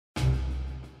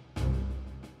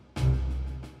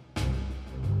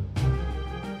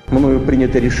Мною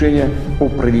принято решение о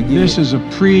проведении. This is a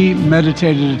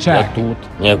premeditated attack. Тут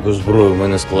ніяку зброю ми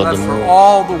не складемо. For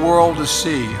all the world to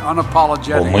see,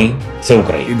 unapologetic. Бо ми – це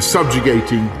Україна. In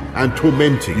subjugating and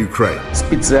tormenting Ukraine.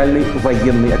 Специальной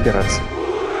военной операции.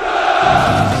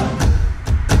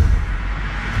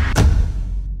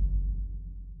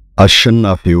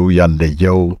 አሸናፊው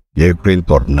ያለየው የዩክሬን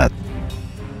ጦርነት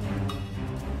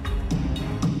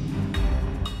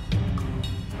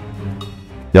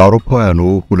የአውሮፓውያኑ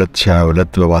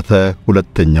 2022 በባተ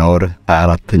ሁለተኛ ወር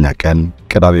 24ኛ ቀን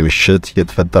ቅዳሜ ምሽት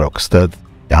የተፈጠረው ክስተት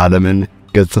የዓለምን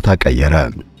ገጽታ ቀየረ።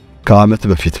 ከዓመት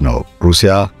በፊት ነው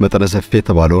ሩሲያ መጠነ ሰፊ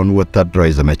የተባለውን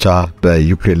ወታደራዊ ዘመቻ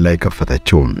በዩክሬን ላይ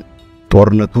ከፈተችው።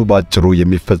 ጦርነቱ ባጭሩ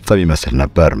የሚፈጸም ይመስል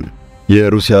ነበር።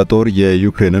 የሩሲያ ጦር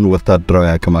የዩክሬንን ወታደራዊ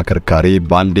አቅም አከርካሪ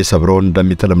ባንዴ ሰብሮ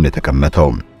እንደሚጥልም ነው የተቀመጠው።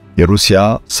 የሩሲያ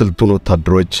ስልጡን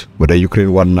ወታደሮች ወደ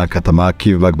ዩክሬን ዋና ከተማ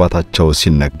ኪቭ መግባታቸው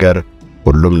ሲነገር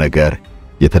ሁሉም ነገር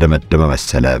የተደመደመ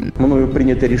መሰለ። Мною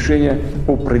принято решение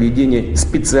о проведении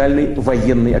специальной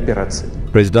военной операции.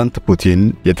 ፕሬዝዳንት ፑቲን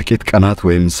የጥቂት ቀናት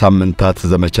ወይም ሳምንታት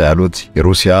ዘመቻ ያሉት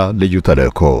የሩሲያ ልዩ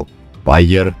ተልዕኮ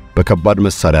በአየር በከባድ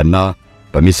መሳሪያና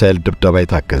በሚሳኤል ድብደባ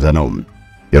የታገዘ ነው።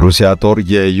 የሩሲያ ጦር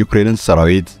የዩክሬንን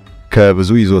ሰራዊት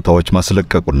ከብዙ ይዞታዎች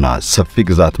ማስለቀቁና ሰፊ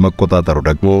ግዛት መቆጣጠሩ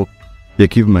ደግሞ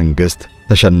የኪቭ መንግስት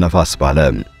ተሸነፈ አስባለ።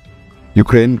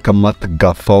 ዩክሬን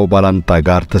ከማትጋፋው ባላንጣ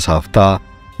ጋር ተሳፍታ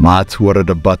ማት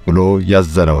ወረደባት ብሎ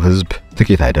ያዘነው ህዝብ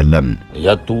ጥቂት አይደለም።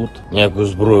 Я тут, ніяку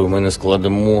зброю ми не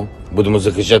складемо, будемо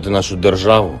захищати нашу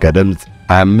державу. ከድምፅ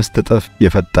 25 እጥፍ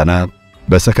የፈጠነ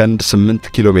በሰከንድ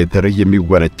 8 ኪሎ ሜትር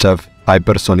የሚወነጨፍ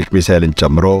ሃይፐርሶኒክ ሚሳኤልን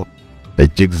ጨምሮ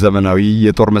እጅግ ዘመናዊ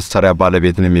የጦር መሳሪያ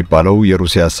ባለቤት ነው የሚባለው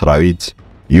የሩሲያ ሰራዊት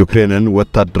ዩክሬንን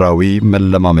ወታደራዊ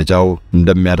መለማመጃው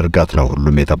እንደሚያደርጋት ነው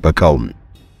ሁሉም የጠበቀው።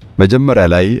 መጀመሪያ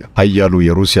ላይ ኃያሉ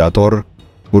የሩሲያ ጦር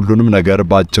ሁሉንም ነገር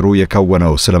ባጭሩ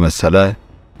የከወነው ስለመሰለ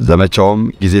ዘመቻውም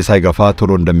ጊዜ ሳይገፋ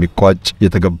ቶሎ እንደሚቋጭ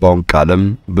የተገባውን ቃልም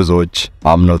ብዙዎች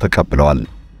አምነው ተቀብለዋል።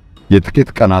 የጥቂት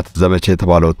ቀናት ዘመቻ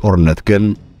የተባለው ጦርነት ግን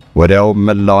ወዲያው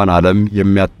መላውን ዓለም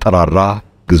የሚያጠራራ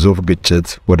ግዙፍ ግጭት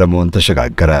ወደ መሆን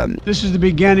ተሸጋገረ። This is the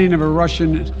beginning of a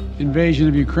Russian invasion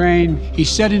of Ukraine.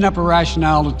 He's setting up a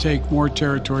rationale to take more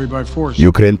territory by force.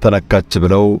 ዩክሬን ተነካች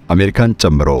ብለው አሜሪካን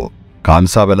ጨምሮ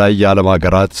ከ50 በላይ የዓለም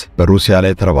ሀገራት በሩሲያ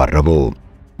ላይ ተረባረቡ።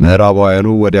 ምዕራባውያኑ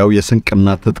ወዲያው የስንቅና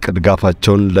ትጥቅ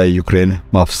ድጋፋቸውን ለዩክሬን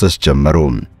ማፍሰስ ጀመሩ።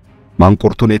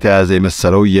 ማንቁርቱን የተያዘ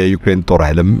የመሰለው የዩክሬን ጦር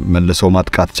ኃይልም መልሶ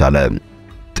ማጥቃት ቻለ።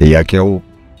 ጥያቄው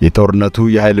የጦርነቱ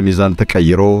የኃይል ሚዛን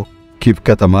ተቀይሮ ኪቭ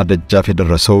ከተማ ደጃፍ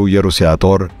የደረሰው የሩሲያ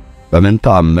ጦር በምን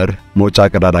ተአምር ሞጫ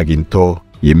ቀዳዳ አግኝቶ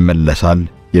ይመለሳል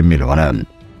የሚል ሆነ።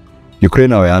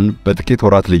 ዩክሬናውያን በጥቂት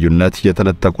ወራት ልዩነት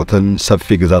የተነጠቁትን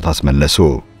ሰፊ ግዛት አስመለሱ።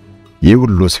 ይህ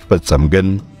ሁሉ ሲፈጸም ግን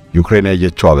ዩክሬን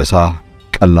ያየችው አበሳ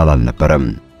ቀላል አልነበረም።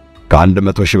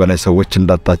 ከ100 ሺህ በላይ ሰዎች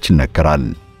እንዳጣች ይነገራል።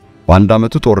 በአንድ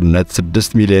ዓመቱ ጦርነት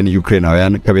 6 ሚሊዮን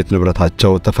ዩክሬናውያን ከቤት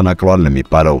ንብረታቸው ተፈናቅለዋል ነው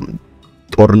የሚባለው።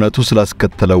 ጦርነቱ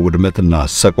ስላስከተለው ውድመትና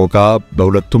ሰቆቃ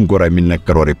በሁለቱም ጎራ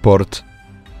የሚነገረው ሪፖርት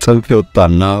ጽንፍ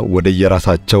የወጣና ወደ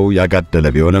የራሳቸው ያጋደለ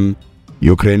ቢሆንም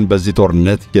ዩክሬን በዚህ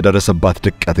ጦርነት የደረሰባት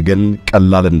ድቀት ግን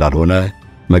ቀላል እንዳልሆነ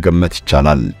መገመት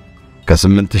ይቻላል።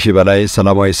 ከ8000 በላይ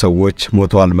ሰላማዊ ሰዎች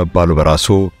ሞተዋል መባሉ በራሱ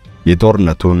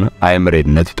የጦርነቱን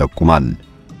አይምሬነት ይጠቁማል።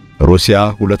 ሩሲያ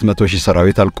 200,000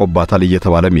 ሰራዊት አልቆባታል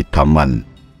እየተባለም ይታማል።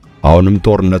 አሁንም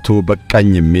ጦርነቱ በቃኝ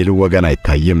የሚል ወገን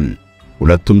አይታይም።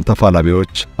 ሁለቱም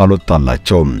ተፋላሚዎች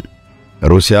አልወጣላቸውም።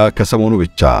 ሩሲያ ከሰሞኑ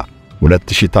ብቻ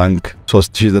 2000 ታንክ፣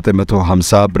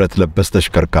 3950 ብረት ለበስ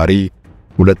ተሽከርካሪ፣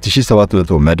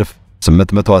 2700 መድፍ፣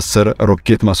 810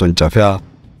 ሮኬት ማስወንጨፊያ፣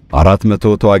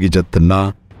 400 ተዋጊ ጀትና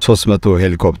 300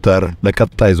 ሄሊኮፕተር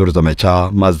ለቀጣይ ዙር ዘመቻ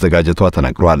ማዘጋጀቷ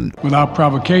ተነግሯል። Without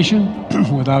provocation,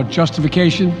 without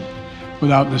justification,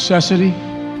 without necessity,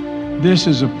 this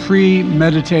is a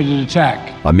premeditated attack.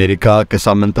 አሜሪካ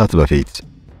ከሳምንታት በፊት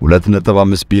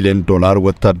 $2.5 ቢሊዮን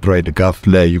ወታደራዊ ድጋፍ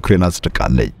ለዩክሬን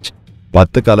አጽድቃለች።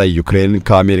 በአጠቃላይ ዩክሬን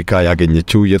ከአሜሪካ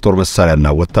ያገኘችው የጦር መሳሪያና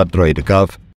ወታደራዊ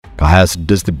ድጋፍ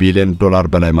ከ$26 ቢሊዮን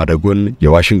በላይ ማደጉን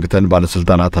የዋሽንግተን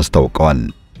ባለስልጣናት አስታውቀዋል።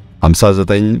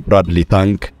 59 ብራድሊ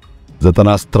ታንክ፣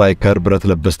 90 ስትራይከር ብረት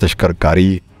ለበስ ተሽከርካሪ፣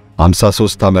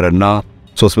 53 አመርና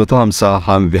 350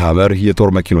 ሃምቪ ሃመር የጦር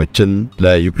መኪኖችን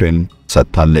ለዩክሬን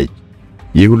ሰጥታለች።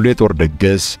 ይህ ሁሉ የጦር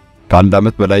ድግስ ከአንድ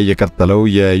ዓመት በላይ የቀጠለው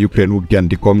የዩክሬን ውጊያ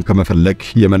እንዲቆም ከመፈለግ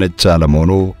የመነጨ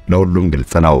አለመሆኑ ለሁሉም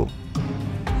ግልጽ ነው።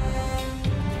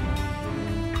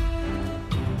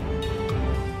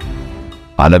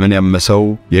 ዓለምን ያመሰው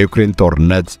የዩክሬን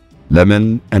ጦርነት ለምን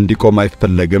እንዲቆም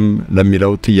አይፈለግም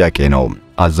ለሚለው ጥያቄ ነው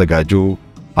አዘጋጁ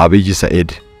አብይ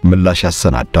ሰዒድ ምላሽ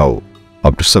ያሰናዳው።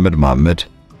 አብዱልሰመድ ሙሃመድ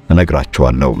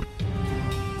እነግራችኋለሁ።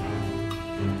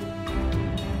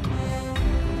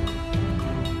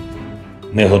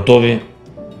 Ми готові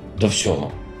до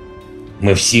всього.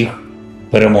 Ми всіх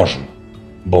переможемо,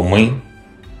 бо ми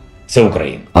 – це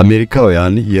Україна.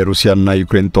 አሜሪካውያን የሩሲያና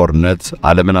ዩክሬን ጦርነት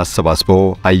ዓለምን አሰባስቦ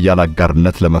ኃያል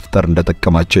አጋርነት ለመፍጠር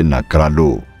እንደተጠቀማቸው ይናገራሉ።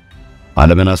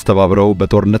 ዓለምን አስተባብረው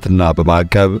በጦርነትና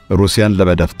በማዕቀብ ሩሲያን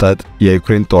ለመደፍጠጥ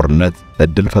የዩክሬን ጦርነት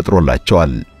እድል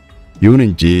ፈጥሮላቸዋል። ይሁን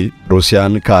እንጂ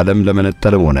ሩሲያን ከዓለም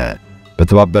ለመነጠልም ሆነ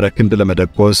በተባበረ ክንድ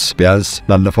ለመደቆስ ቢያንስ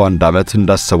ላለፈው አንድ ዓመት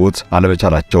እንዳሰቡት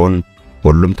አለመቻላቸውን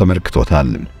ሁሉም ተመልክቶታል።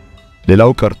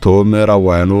 ሌላው ቀርቶ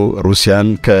ምዕራባውያኑ ሩሲያን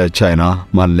ከቻይና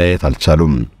ማለያየት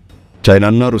አልቻሉም።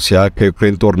 ቻይናና ሩሲያ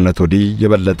ከዩክሬን ጦርነት ወዲህ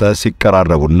የበለጠ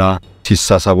ሲቀራረቡና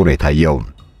ሲሳሳቡ ነው የታየው።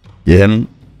 ይህም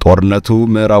ጦርነቱ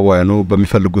ምዕራባውያኑ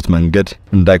በሚፈልጉት መንገድ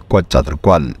እንዳይቋጭ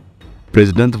አድርጓል።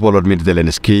 ፕሬዝዳንት ቮሎዲሚር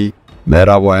ዜሌንስኪ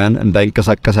ምዕራባውያን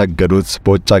እንዳይንቀሳቀስ ያገዱት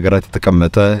በውጭ ሀገራት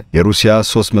የተቀመጠ የሩሲያ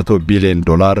 $300 ቢሊዮን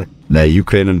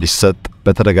ለዩክሬን እንዲሰጥ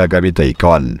በተደጋጋሚ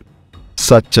ጠይቀዋል።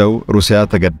 እሳቸው ሩሲያ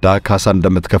ተገዳ ካሳ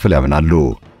እንደምትከፍል ያምናሉ።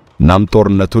 እናም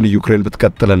ጦርነቱን ዩክሬን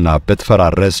ብትቀጥልና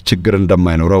ብትፈራረስ ችግር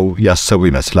እንደማይኖረው ያሰቡ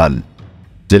ይመስላል።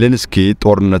 ዜሌንስኪ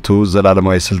ጦርነቱ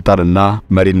ዘላለማዊ ስልጣንና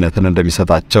መሪነትን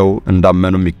እንደሚሰጣቸው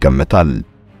እንዳመኑም ይገመታል።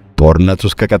 ጦርነቱ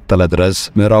እስከቀጠለ ድረስ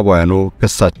ምዕራባውያኑ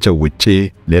ከሳቸው ውጪ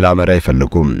ሌላ መሪ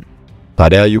አይፈልጉም።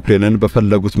 ታዲያ ዩክሬንን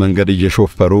በፈለጉት መንገድ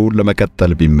እየሾፈሩ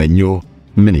ለመቀጠል ቢመኙ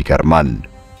ምን ይገርማል?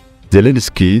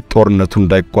 ዜሌንስኪ ጦርነቱ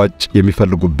እንዳይቋጭ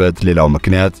የሚፈልጉበት ሌላው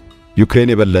ምክንያት ዩክሬን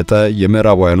የበለጠ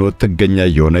የምዕራባውያኑ ጥገኛ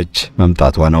የሆነች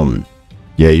መምጣቷ ነው።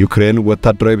 የዩክሬን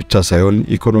ወታደራዊ ብቻ ሳይሆን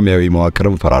ኢኮኖሚያዊ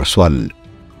መዋቅርም ፈራርሷል።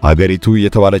 አገሪቱ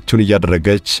የተባለችውን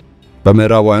እያደረገች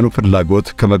በምዕራባውያኑ ፍላጎት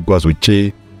ከመጓዝ ውጪ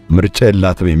ምርጫ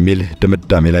የላትም የሚል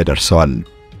ድምዳሜ ላይ ደርሰዋል።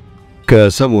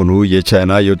 ከሰሞኑ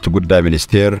የቻይና የውጭ ጉዳይ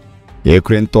ሚኒስቴር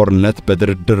የዩክሬን ጦርነት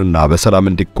በድርድርና በሰላም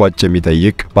እንዲቋጭ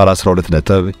የሚጠይቅ ባለ 12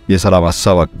 ነጥብ የሰላም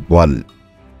ሐሳብ አቅርቧል።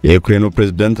 የዩክሬኑ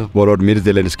ፕሬዝዳንት ቮሎዲሚር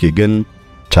ዜሌንስኪ ግን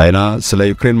ቻይና ስለ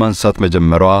ዩክሬን ማንሳት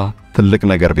መጀመሯ ትልቅ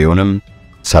ነገር ቢሆንም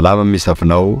ሰላም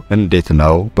የሚሰፍነው እንዴት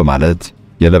ነው በማለት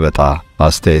የለበጣ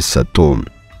አስተያየት ሰጡ።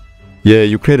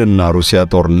 የዩክሬንና ሩሲያ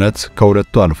ጦርነት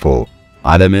ከሁለቱ አልፎ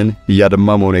ዓለምን እያደማ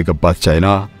መሆኑ የገባት ቻይና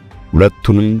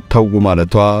ሁለቱንም ተው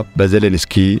ማለቷ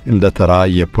በዜሌንስኪ እንደ ተራ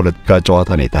የፖለቲካ ጨዋታ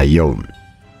ነው የታየው።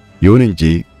 ይሁን እንጂ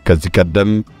ከዚህ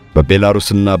ቀደም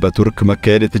በቤላሩስና በቱርክ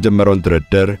መካሄድ የተጀመረውን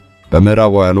ድርድር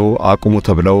በምዕራባውያኑ አቁሙ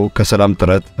ተብለው ከሰላም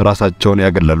ጥረት ራሳቸውን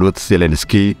ያገለሉት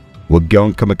ዜሌንስኪ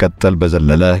ውጊያውን ከመቀጠል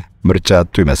በዘለለ ምርጫ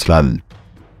ያጡ ይመስላል።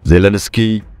 ዜሌንስኪ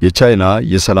የቻይና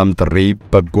የሰላም ጥሪ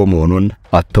በጎ መሆኑን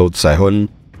አተውት ሳይሆን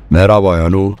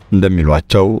ምዕራባውያኑ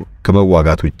እንደሚሏቸው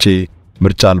ከመዋጋት ውጪ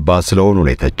ምርጫ አልባ ስለሆኑ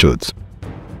ነው የተቹት።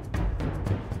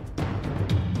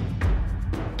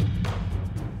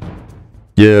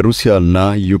 የሩሲያና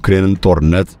ዩክሬንን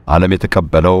ጦርነት ዓለም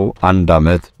የተቀበለው አንድ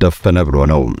ዓመት ደፈነ ብሎ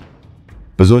ነው።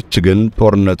 ብዙዎች ግን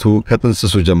ጦርነቱ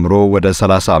ከጥንስሱ ጀምሮ ወደ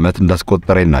 30 ዓመት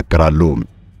እንዳስቆጠረ ይናገራሉ።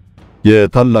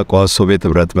 የታላቋ ሶቪየት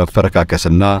ኅብረት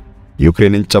መፈረካከስና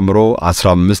ዩክሬንን ጨምሮ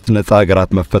 15 ነፃ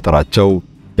ሀገራት መፈጠራቸው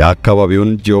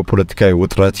የአካባቢውን ጂኦፖለቲካዊ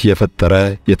ውጥረት የፈጠረ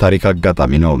የታሪክ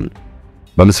አጋጣሚ ነው።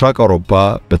 በምስራቅ አውሮፓ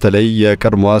በተለይ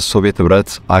የቀድሞዋ ሶቪየት ኅብረት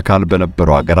አካል በነበሩ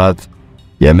ሀገራት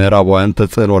የምዕራባውያን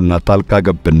ተጽዕኖና ጣልቃ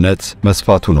ገብነት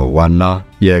መስፋቱ ነው ዋና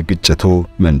የግጭቱ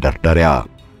መንደርደሪያ።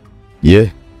 ይህ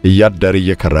እያደር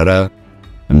እየከረረ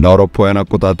እንደ አውሮፓውያን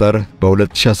አቆጣጠር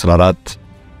በ2014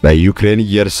 በዩክሬን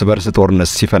የእርስ በርስ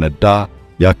ጦርነት ሲፈነዳ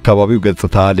የአካባቢው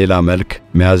ገጽታ ሌላ መልክ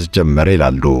መያዝ ጀመረ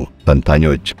ይላሉ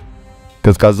ተንታኞች።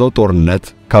 ቀዝቃዛው ጦርነት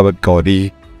ካበቃ ወዲህ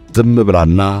ዝም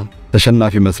ብላና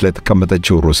ተሸናፊ መስላ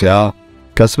የተቀመጠችው ሩሲያ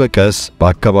ቀስ በቀስ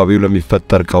በአካባቢው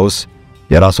ለሚፈጠር ቀውስ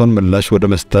የራሷን ምላሽ ወደ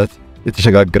መስጠት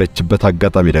የተሸጋገረችበት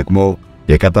አጋጣሚ ደግሞ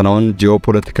የቀጠናውን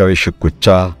ጂኦፖለቲካዊ ሽኩቻ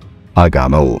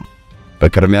አጋመው።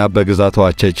 በቅድሚያ በግዛቷ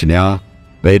ቼችኒያ፣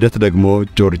 በሂደት ደግሞ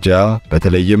ጆርጂያ፣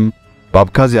 በተለይም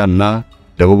በአብካዚያና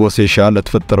ደቡብ ኦሴሺያ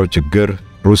ለተፈጠረው ችግር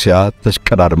ሩሲያ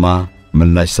ተሽቀዳድማ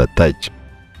ምላሽ ሰጠች።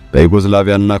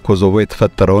 በዩጎዝላቪያና ኮሶቮ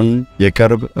የተፈጠረውን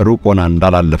የቅርብ ሩቅ ሆና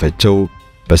እንዳላለፈችው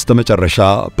በስተመጨረሻ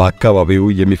በአካባቢው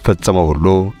የሚፈጸመው ሁሉ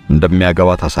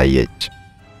እንደሚያገባት አሳየች።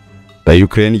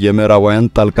 በዩክሬን የምዕራባውያን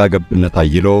ጣልቃ ገብነት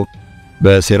አይሎ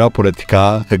በሴራ ፖለቲካ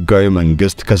ሕጋዊ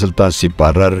መንግስት ከስልጣን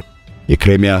ሲባረር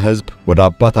የክሬሚያ ሕዝብ ወደ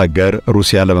አባት ሀገር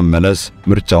ሩሲያ ለመመለስ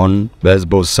ምርጫውን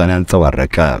በሕዝበ ውሳኔ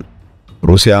አንጸባረቀ።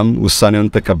 ሩሲያም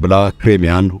ውሳኔውን ተቀብላ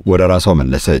ክሬሚያን ወደ ራሷ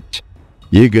መለሰች።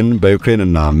 ይህ ግን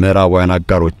በዩክሬንና ምዕራባውያን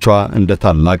አጋሮቿ እንደ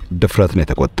ታላቅ ድፍረት ነው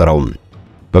የተቆጠረው።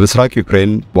 በምስራቅ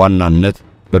ዩክሬን በዋናነት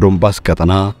በዶንባስ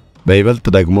ቀጠና በይበልጥ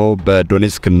ደግሞ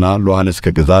በዶኔትስክና ሉሃንስክ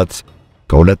ግዛት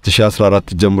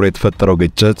ከ2014 ጀምሮ የተፈጠረው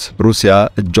ግጭት ሩሲያ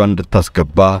እጇን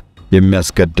እንድታስገባ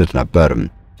የሚያስገድድ ነበር።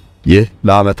 ይህ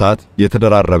ለዓመታት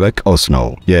የተደራረበ ቀውስ ነው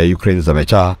የዩክሬን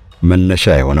ዘመቻ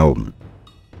መነሻ የሆነው።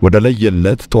 ወደ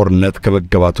ለየለት ጦርነት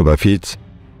ከመገባቱ በፊት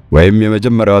ወይም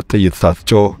የመጀመሪያው ጥይት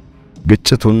ሳትጮህ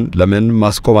ግጭቱን ለምን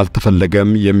ማስቆም አልተፈለገም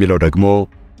የሚለው ደግሞ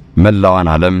መላዋን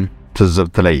ዓለም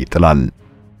ትዝብት ላይ ይጥላል።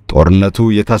 ጦርነቱ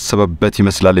የታሰበበት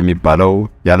ይመስላል የሚባለው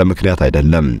ያለ ምክንያት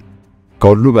አይደለም።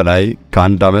 ከሁሉ በላይ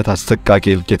ከአንድ ዓመት አሰቃቂ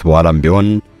እልቂት በኋላም ቢሆን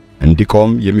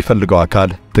እንዲቆም የሚፈልገው አካል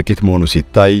ጥቂት መሆኑ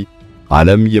ሲታይ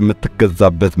ዓለም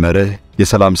የምትገዛበት መርህ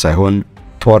የሰላም ሳይሆን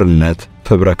ጦርነት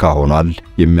ፍብረካ ሆኗል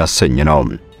የሚያሰኝ ነው።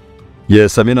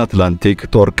 የሰሜን አትላንቲክ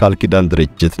ጦር ቃል ኪዳን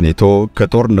ድርጅት ኔቶ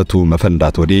ከጦርነቱ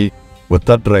መፈንዳት ወዲህ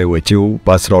ወታደራዊ ወጪው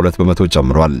በ12 በመቶ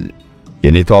ጨምሯል።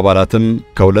 የኔቶ አባላትም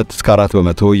ከ2 እስከ 4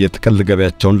 በመቶ የጥቅል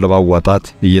ገቢያቸውን ለማዋጣት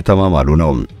እየተማማሉ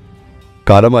ነው።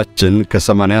 ከዓለማችን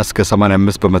ከ80 እስከ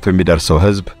 85 በመቶ የሚደርሰው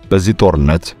ሕዝብ በዚህ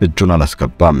ጦርነት እጁን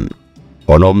አላስገባም።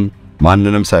 ሆኖም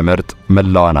ማንንም ሳይመርጥ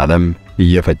መላዋን ዓለም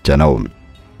እየፈጀ ነው።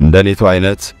 እንደ ኔቶ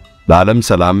አይነት ለዓለም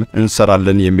ሰላም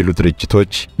እንሰራለን የሚሉ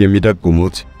ድርጅቶች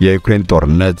የሚደጉሙት የዩክሬን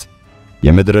ጦርነት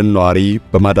የምድርን ነዋሪ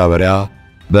በማዳበሪያ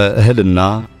በእህልና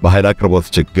በኃይል አቅርቦት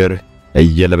ችግር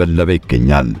እየለበለበ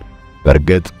ይገኛል።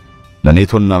 በእርግጥ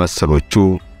ለኔቶና መሰሎቹ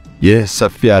ይህ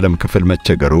ሰፊ የዓለም ክፍል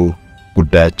መቸገሩ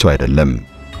ጉዳያቸው አይደለም።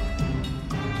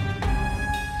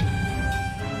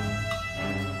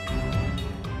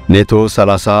 ኔቶ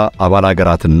 30 አባል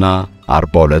አገራትና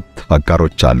 42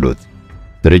 አጋሮች አሉት።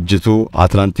 ድርጅቱ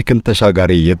አትላንቲክን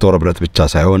ተሻጋሪ የጦር ብረት ብቻ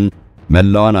ሳይሆን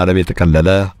መላዋን ዓለም የተከለለ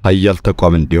ኃያል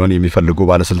ተቋም እንዲሆን የሚፈልጉ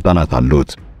ባለስልጣናት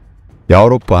አሉት።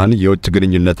 የአውሮፓን የውጭ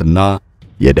ግንኙነትና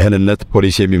የደህንነት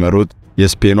ፖሊሲ የሚመሩት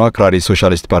የስፔኑ አክራሪ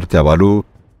ሶሻሊስት ፓርቲ አባሉ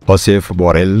ጆሴፍ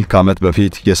ቦሬል ከዓመት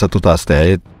በፊት የሰጡት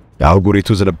አስተያየት የአህጉሪቱ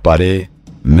ዝንባሌ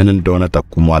ምን እንደሆነ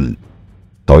ጠቁሟል።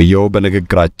 ሰውየው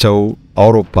በንግግራቸው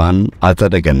አውሮፓን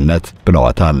አጸደ ገነት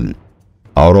ብለዋታል።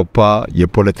 አውሮፓ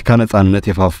የፖለቲካ ነጻነት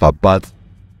የፋፋባት፣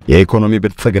 የኢኮኖሚ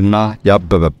ብልጽግና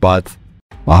ያበበባት፣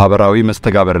 ማህበራዊ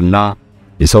መስተጋበርና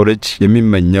የሰው ልጅ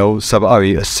የሚመኘው ሰብአዊ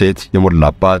እሴት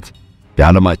የሞላባት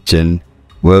የዓለማችን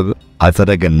ውብ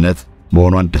አጸደ ገነት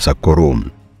መሆኗን ተሰኮሩ።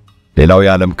 ሌላው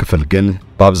የዓለም ክፍል ግን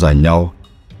በአብዛኛው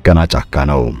ገና ጫካ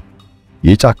ነው።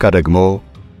 ይህ ጫካ ደግሞ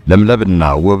ለምለምና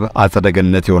ውብ አጸደ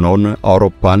ገነት የሆነውን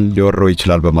አውሮፓን ሊወረው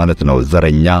ይችላል በማለት ነው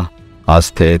ዘረኛ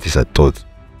አስተያየት የሰጡት።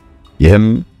 ይህም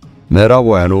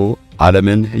ምዕራባውያኑ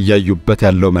ዓለምን እያዩበት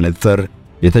ያለው መነጽር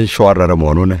የተንሸዋረረ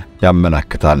መሆኑን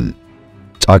ያመለክታል።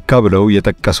 ጫካ ብለው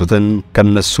የጠቀሱትን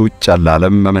ከነሱ ውጭ ያለ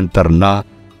ዓለም መመንጠርና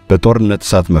በጦርነት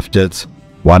እሳት መፍጀት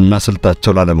ዋና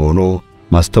ስልታቸው ላለመሆኑ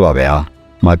ማስተባበያ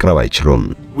ማቅረብ አይችሉም።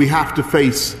 We have to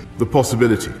face the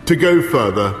possibility to go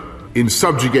further in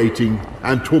subjugating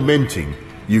and tormenting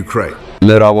Ukraine.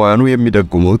 ምዕራባውያኑ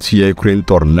የሚደጉሙት የዩክሬን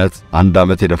ጦርነት አንድ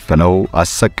ዓመት የደፈነው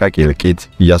አሰቃቂ እልቂት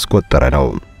እያስቆጠረ ነው።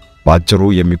 ባጭሩ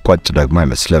የሚቋጭ ደግሞ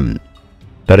አይመስልም።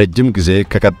 ለረጅም ጊዜ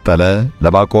ከቀጠለ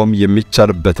ለማቆም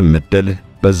የሚቻልበትም ዕድል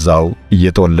በዛው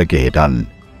እየተወለገ ይሄዳል።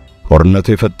 ጦርነቱ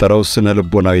የፈጠረው ስነ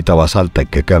ልቦናዊ ጠባሳ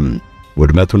አልጠገገም።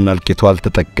 ውድመቱና እልቂቱ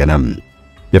አልተጠገነም።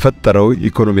 የፈጠረው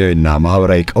ኢኮኖሚያዊና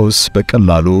ማህበራዊ ቀውስ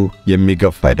በቀላሉ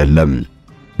የሚገፍ አይደለም።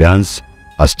 ቢያንስ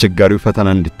አስቸጋሪው ፈተና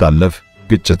እንዲታለፍ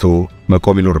ግጭቱ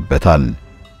መቆም ይኖርበታል።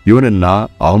 ይሁንና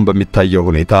አሁን በሚታየው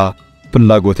ሁኔታ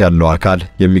ፍላጎት ያለው አካል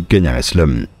የሚገኝ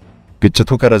አይመስልም።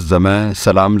 ግጭቱ ከረዘመ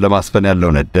ሰላም ለማስፈን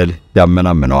ያለውን ዕድል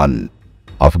ያመናምነዋል።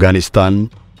 አፍጋኒስታን፣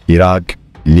 ኢራቅ፣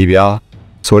 ሊቢያ፣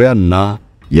 ሶሪያና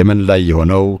የመን ላይ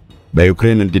የሆነው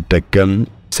በዩክሬን እንዲደገም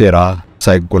ሴራ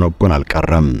ሳይጎነጎን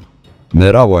አልቀረም።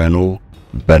 ምዕራባውያኑ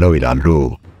በለው ይላሉ።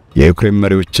 የዩክሬን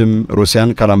መሪዎችም ሩሲያን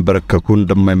ካላንበረከኩ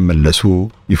እንደማይመለሱ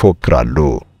ይፎክራሉ።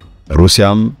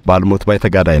 ሩሲያም ባልሞት ባይ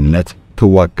ተጋዳይነት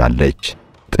ትዋጋለች።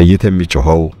 ጥይት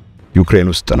የሚጮኸው ዩክሬን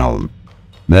ውስጥ ነው።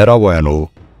 ምዕራባውያኑ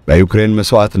በዩክሬን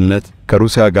መስዋዕትነት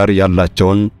ከሩሲያ ጋር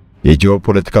ያላቸውን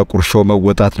የጂኦፖለቲካ ቁርሾ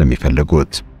መወጣት ነው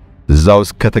የሚፈልጉት። እዛው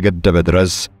እስከተገደበ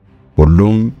ድረስ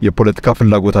ሁሉም የፖለቲካ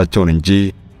ፍላጎታቸውን እንጂ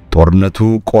ጦርነቱ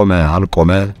ቆመ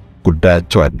አልቆመ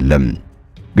ጉዳያቸው አይደለም።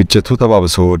 ግጭቱ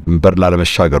ተባብሶ ድንበር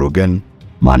ላለመሻገሩ ግን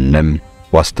ማንም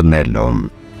ዋስትና የለውም።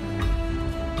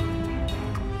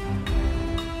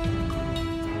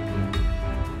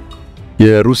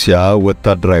 የሩሲያ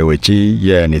ወታደራዊ ወጪ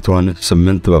የኔቶን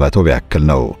 8 በመቶ ቢያክል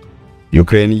ነው።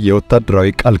 ዩክሬን የወታደራዊ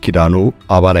ቃል ኪዳኑ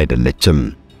አባል አይደለችም።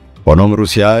 ሆኖም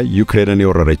ሩሲያ ዩክሬንን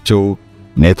የወረረችው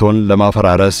ኔቶን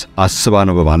ለማፈራረስ አስባ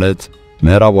ነው በማለት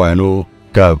ምዕራባውያኑ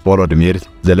ከቮሎዲሚር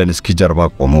ዜሌንስኪ ጀርባ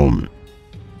ቆሙ።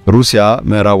 ሩሲያ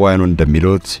ምዕራባውያኑ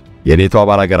እንደሚሉት የኔቶ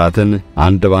አባል አገራትን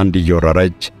አንድ ባንድ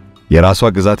እየወረረች የራሷ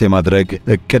ግዛት የማድረግ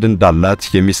እቅድ እንዳላት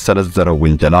የሚሰነዘረው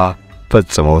ውንጀላ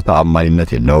ፈጽሞ ተአማኒነት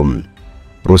የለውም።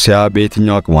 ሩሲያ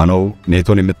በየትኛው አቅሟ ነው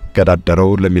ኔቶን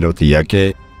የምትገዳደረው ለሚለው ጥያቄ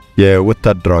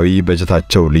የወታደራዊ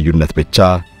በጀታቸው ልዩነት ብቻ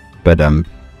በደንብ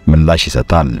ምላሽ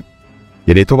ይሰጣል።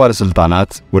 የኔቶ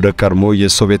ባለስልጣናት ወደ ቀድሞ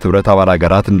የሶቪየት ህብረት አባል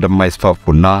አገራት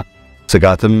እንደማይስፋፉና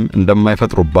ስጋትም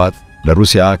እንደማይፈጥሩባት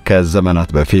ለሩሲያ ከዘመናት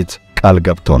በፊት ቃል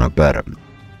ገብተው ነበር።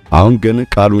 አሁን ግን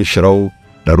ቃሉን ሽረው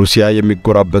ለሩሲያ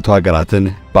የሚጎራበቱ ሀገራትን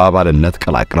በአባልነት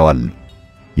ቀላቅለዋል።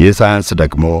 ይህ ሳያንስ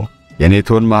ደግሞ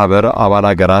የኔቶን ማህበር አባል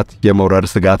ሀገራት የመውረር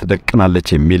ስጋት ደቅናለች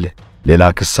የሚል ሌላ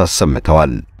ክስ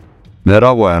አሰምተዋል።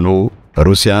 ምዕራባውያኑ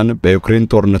ሩሲያን በዩክሬን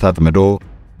ጦርነት አጥምዶ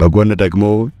በጎን ደግሞ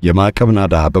የማዕቀብ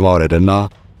ናዳ በማውረድና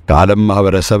ከዓለም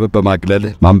ማህበረሰብ በማግለል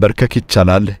ማንበርከክ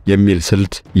ይቻላል የሚል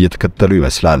ስልት እየተከተሉ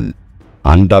ይመስላል።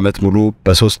 አንድ ዓመት ሙሉ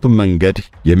በሶስቱም መንገድ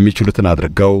የሚችሉትን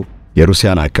አድርገው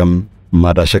የሩሲያን አቅም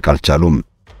ማዳሸቅ አልቻሉም።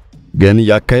 ግን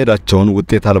ያካሄዳቸውን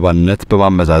ውጤት አልባነት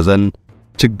በማመዛዘን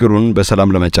ችግሩን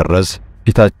በሰላም ለመጨረስ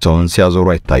ፊታቸውን ሲያዞሩ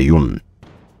አይታዩም።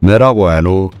 ምዕራባውያኑ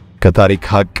ከታሪክ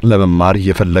ሀቅ ለመማር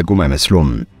የፈለጉም አይመስሉም።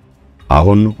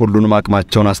 አሁን ሁሉንም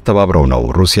አቅማቸውን አስተባብረው ነው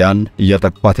ሩሲያን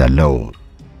እያጠቋት ያለው።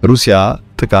 ሩሲያ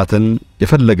ጥቃትን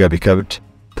የፈለገ ቢከብድ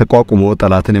ተቋቁሞ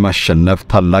ጠላትን የማሸነፍ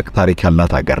ታላቅ ታሪክ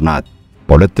ያላት ሀገር ናት።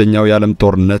 በሁለተኛው የዓለም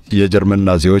ጦርነት የጀርመን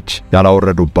ናዚዎች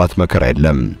ያላወረዱባት መከራ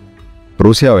የለም።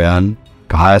 ሩሲያውያን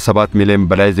ከ27 ሚሊዮን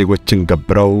በላይ ዜጎችን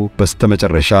ገብረው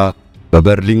በስተመጨረሻ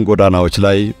በበርሊን ጎዳናዎች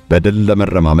ላይ በድል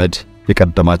ለመረማመድ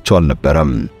የቀደማቸው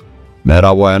አልነበረም።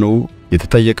 ምዕራባውያኑ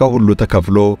የተጠየቀው ሁሉ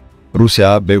ተከፍሎ ሩሲያ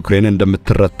በዩክሬን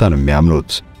እንደምትረታ ነው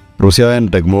የሚያምኑት። ሩሲያውያን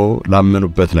ደግሞ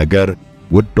ላመኑበት ነገር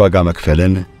ውድ ዋጋ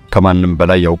መክፈልን ከማንም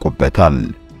በላይ ያውቁበታል።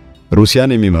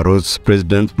 ሩሲያን የሚመሩት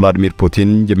ፕሬዝዳንት ቭላዲሚር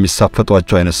ፑቲን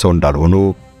የሚሳፈጧቸው አይነት ሰው እንዳልሆኑ፣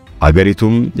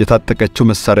 አገሪቱም የታጠቀችው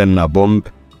መሳሪያና ቦምብ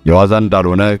የዋዛ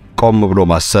እንዳልሆነ ቆም ብሎ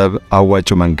ማሰብ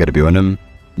አዋጭው መንገድ ቢሆንም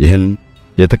ይህን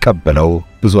የተቀበለው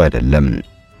ብዙ አይደለም።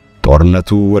 ጦርነቱ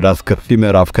ወደ አስከፊ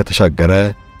ምዕራፍ ከተሻገረ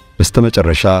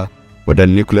በስተመጨረሻ ወደ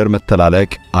ኒውክሌር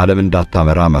መተላለቅ ዓለም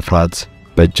እንዳታመራ መፍራት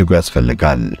በእጅጉ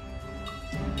ያስፈልጋል።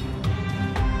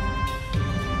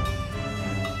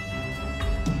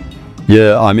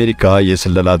 የአሜሪካ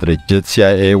የስለላ ድርጅት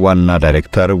CIA ዋና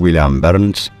ዳይሬክተር ዊሊያም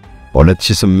በርንስ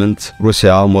በ2008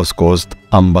 ሩሲያ ሞስኮ ውስጥ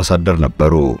አምባሳደር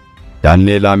ነበሩ።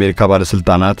 ያኔ ለአሜሪካ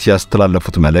ባለስልጣናት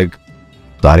ያስተላለፉት መልእክት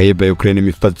ዛሬ በዩክሬን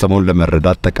የሚፈጸመውን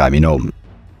ለመረዳት ጠቃሚ ነው።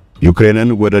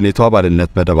 ዩክሬንን ወደ ኔቶ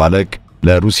አባልነት መደባለቅ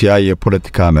ለሩሲያ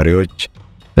የፖለቲካ መሪዎች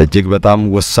እጅግ በጣም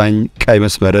ወሳኝ ቀይ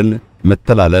መስመርን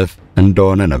መተላለፍ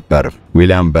እንደሆነ ነበር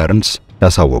ዊሊያም በርንስ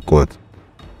ያሳወቁት።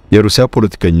 የሩሲያ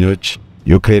ፖለቲከኞች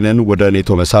ዩክሬንን ወደ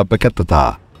ኔቶ መሳብ በቀጥታ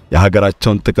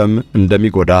የሀገራቸውን ጥቅም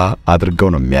እንደሚጎዳ አድርገው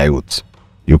ነው የሚያዩት።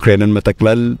 ዩክሬንን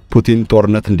መጠቅለል ፑቲን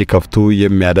ጦርነት እንዲከፍቱ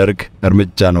የሚያደርግ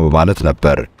እርምጃ ነው ማለት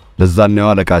ነበር ለዛኛው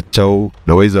አለቃቸው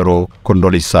ለወይዘሮ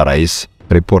ኮንዶሊሳ ራይስ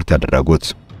ሪፖርት ያደረጉት።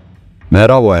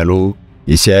 ምዕራባውያኑ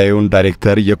የሲአይኤውን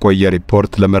ዳይሬክተር የቆየ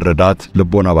ሪፖርት ለመረዳት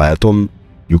ልቦና ባያጡም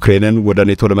ዩክሬንን ወደ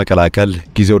ኔቶ ለመቀላቀል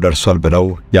ጊዜው ደርሷል ብለው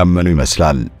ያመኑ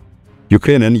ይመስላል።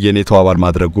 ዩክሬንን የኔቶ አባል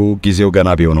ማድረጉ ጊዜው ገና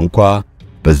ቢሆን እንኳ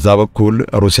በዛ በኩል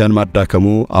ሩሲያን ማዳከሙ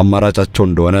አማራጫቸው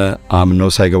እንደሆነ አምነው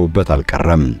ሳይገቡበት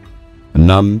አልቀረም።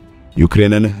 እናም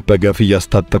ዩክሬንን በገፍ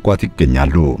እያስታጠቋት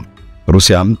ይገኛሉ።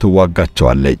 ሩሲያም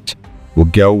ትዋጋቸዋለች።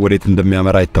 ውጊያው ወዴት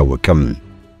እንደሚያመራ አይታወቅም።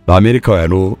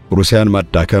 ለአሜሪካውያኑ ሩሲያን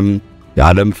ማዳከም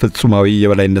የዓለም ፍጹማዊ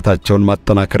የበላይነታቸውን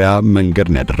ማጠናከሪያ መንገድ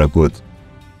ነው ያደረጉት።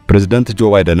 ፕሬዝዳንት ጆ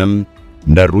ባይደንም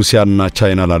እንደ ሩሲያና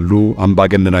ቻይና ላሉ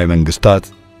አምባገነናዊ መንግስታት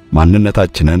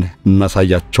ማንነታችንን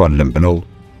እናሳያቸዋለን ብለው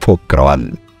ፎክረዋል።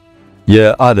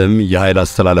 የዓለም የኃይል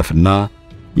አስተላለፍና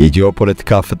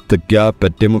የጂኦፖለቲካ ፍትጊያ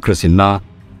በዲሞክራሲና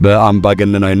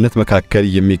በአምባገነናዊነት መካከል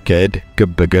የሚካሄድ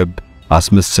ግብግብ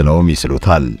አስመስለውም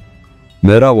ይስሉታል።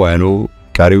 ምዕራባውያኑ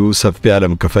ቀሪው ሰፊ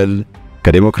ዓለም ክፍል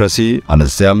ከዲሞክራሲ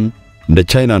አለዚያም እንደ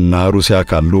ቻይናና ሩሲያ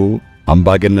ካሉ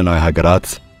አምባገነናዊ ሀገራት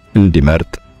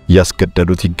እንዲመርጥ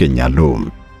ያስገደዱት ይገኛሉ።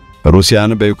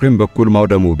 ሩሲያን በዩክሬን በኩል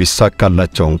ማውደሙ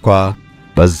ቢሳካላቸው እንኳ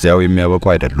በዚያው የሚያበቁ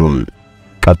አይደሉም።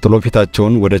 ቀጥሎ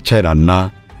ፊታቸውን ወደ ቻይናና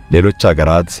ሌሎች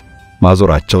ሀገራት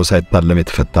ማዞራቸው ሳይታለም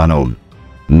የተፈታ ነው።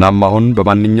 እናም አሁን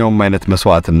በማንኛውም አይነት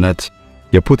መስዋዕትነት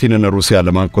የፑቲንን ሩሲያ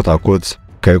ለማንኮታኮት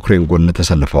ከዩክሬን ጎን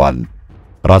ተሰልፈዋል።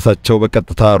 ራሳቸው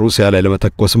በቀጥታ ሩሲያ ላይ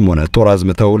ለመተኮስም ሆነ ጦር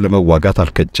አዝምተው ለመዋጋት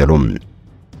አልከጀሉም።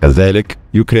 ከዚያ ይልቅ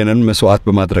ዩክሬንን መስዋዕት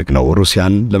በማድረግ ነው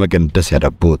ሩሲያን ለመገንደስ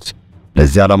ያደቡት።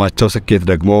 ለዚህ ዓላማቸው ስኬት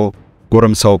ደግሞ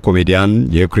ጎረምሳው ኮሜዲያን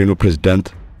የዩክሬኑ ፕሬዝዳንት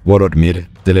ቮሎዲሚር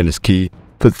ዜሌንስኪ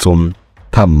ፍጹም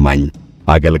ታማኝ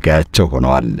አገልጋያቸው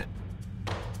ሆነዋል።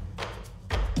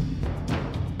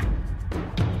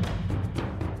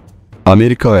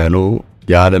 አሜሪካውያኑ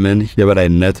የዓለምን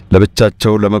የበላይነት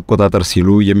ለብቻቸው ለመቆጣጠር ሲሉ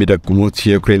የሚደግሙት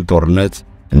የዩክሬን ጦርነት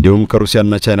እንዲሁም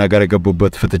ከሩሲያና ቻይና ጋር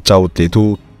የገቡበት ፍጥጫ ውጤቱ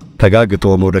ተጋግጦ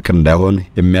መውደቅ እንዳይሆን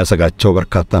የሚያሰጋቸው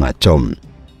በርካታ ናቸው።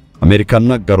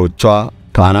 አሜሪካና አጋሮቿ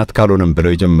ካህናት ካልሆነም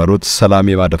ብለው የጀመሩት ሰላም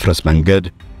የማደፍረስ መንገድ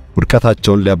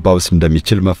ውድቀታቸውን ሊያባብስ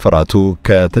እንደሚችል መፈራቱ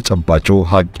ከተጨባጩ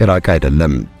ሀቅ የራቀ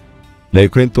አይደለም።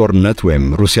 ለዩክሬን ጦርነት ወይም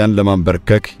ሩሲያን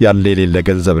ለማንበርከክ ያለ የሌለ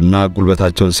ገንዘብና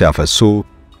ጉልበታቸውን ሲያፈሱ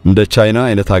እንደ ቻይና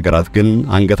አይነት ሀገራት ግን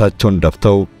አንገታቸውን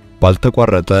ደፍተው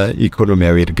ባልተቋረጠ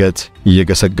ኢኮኖሚያዊ እድገት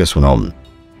እየገሰገሱ ነው።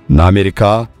 እና አሜሪካ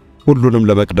ሁሉንም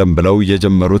ለመቅደም ብለው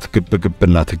የጀመሩት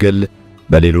ግብግብና ትግል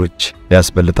በሌሎች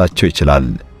ሊያስበልጣቸው ይችላል።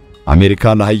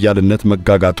 አሜሪካ ለኃያልነት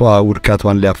መጋጋጧ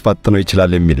ውድቀቷን ሊያፋጥነው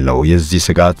ይችላል የሚል ነው የዚህ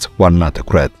ስጋት ዋና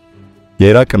ትኩረት።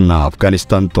 የኢራቅና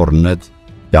አፍጋኒስታን ጦርነት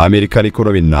የአሜሪካን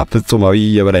ኢኮኖሚና ፍጹማዊ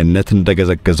የበላይነት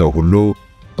እንደገዘገዘው ሁሉ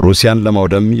ሩሲያን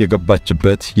ለማውደም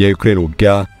የገባችበት የዩክሬን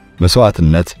ውጊያ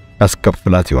መስዋዕትነት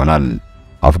ያስከፍላት ይሆናል።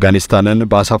 አፍጋኒስታንን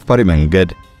በአሳፋሪ መንገድ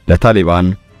ለታሊባን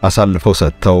አሳልፈው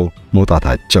ሰጥተው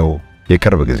መውጣታቸው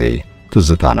የቅርብ ጊዜ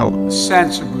ትዝታ ነው።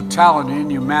 sense of brutality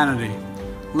and humanity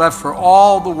left for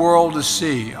all the world to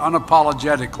see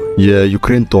unapologetically.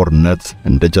 የዩክሬን ጦርነት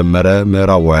እንደጀመረ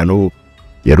ምዕራባውያኑ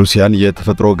የሩሲያን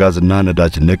የተፈጥሮ ጋዝና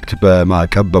ነዳጅ ንግድ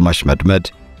በማዕቀብ በማሽመድመድ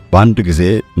በአንድ ጊዜ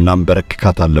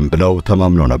እናንበረክካታለን ብለው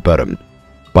ተማምነው ነበር።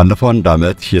 ባለፈው አንድ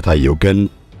ዓመት የታየው ግን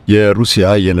የሩሲያ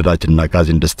የነዳጅና ጋዝ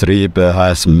ኢንዱስትሪ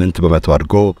በ28 በመቶ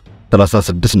አድጎ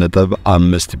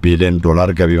 36.5 ቢሊዮን ዶላር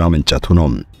ገቢ ማመንጨቱ ነው።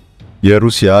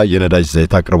 የሩሲያ የነዳጅ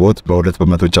ዘይት አቅርቦት በ2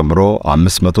 በመቶ ጨምሮ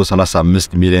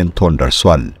 535 ሚሊዮን ቶን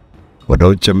ደርሷል። ወደ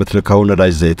ውጭ የምትልከው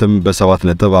ነዳጅ ዘይትም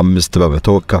በ7.5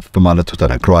 በመቶ ከፍ ማለቱ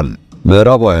ተነግሯል።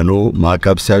 ምዕራባውያኑ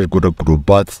ማዕቀብ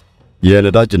ሲያጎደጉዱባት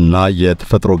የነዳጅና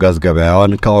የተፈጥሮ ጋዝ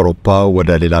ገበያዋን ከአውሮፓ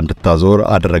ወደ ሌላ እንድታዞር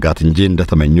አደረጋት እንጂ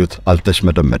እንደተመኙት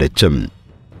አልተሽመደመደችም።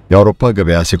 የአውሮፓ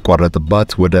ገበያ ሲቋረጥባት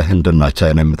ወደ ህንድና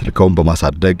ቻይና የምትልከውን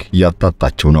በማሳደግ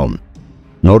ያጣጣችው ነው።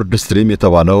 ኖርድ ስትሪም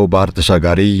የተባለው ባህር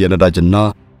ተሻጋሪ የነዳጅና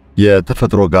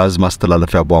የተፈጥሮ ጋዝ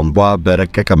ማስተላለፊያ ቧንቧ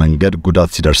በረቀቀ መንገድ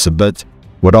ጉዳት ሲደርስበት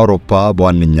ወደ አውሮፓ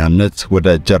በዋነኛነት ወደ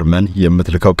ጀርመን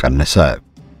የምትልከው ቀነሰ።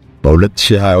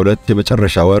 በ2022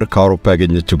 የመጨረሻ ወር ከአውሮፓ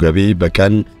ያገኘችው ገቢ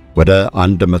በቀን ወደ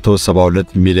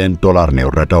 172 ሚሊዮን ዶላር ነው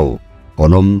የወረደው።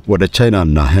 ሆኖም ወደ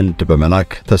ቻይናና ህንድ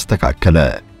በመላክ ተስተካከለ።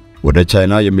 ወደ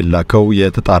ቻይና የሚላከው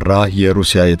የተጣራ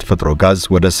የሩሲያ የተፈጥሮ ጋዝ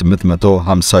ወደ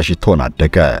 850 ሺህ ቶን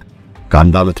አደገ።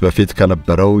 ከአንድ ዓመት በፊት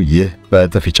ከነበረው ይህ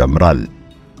በእጥፍ ይጨምራል።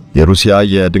 የሩሲያ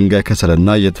የድንጋይ ከሰልና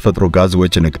የተፈጥሮ ጋዝ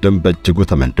ወጪ ንግድም በእጅጉ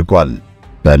ተመንድጓል።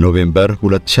 በኖቬምበር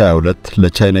 2022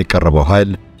 ለቻይና የቀረበው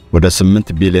ኃይል ወደ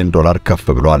 8 ቢሊዮን ዶላር ከፍ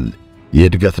ብሏል። ይህ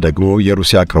እድገት ደግሞ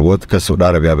የሩሲያ አቅርቦት ከሳዑዲ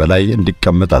አረቢያ በላይ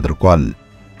እንዲቀመጥ አድርጓል።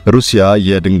 ሩሲያ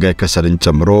የድንጋይ ከሰልን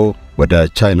ጨምሮ ወደ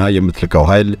ቻይና የምትልከው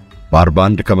ኃይል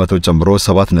በ41 ከመቶ ጨምሮ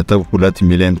 7.2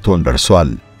 ሚሊዮን ቶን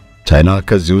ደርሷል። ቻይና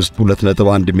ከዚህ ውስጥ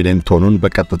 2.1 ሚሊዮን ቶኑን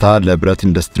በቀጥታ ለብረት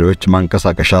ኢንዱስትሪዎች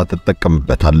ማንቀሳቀሻ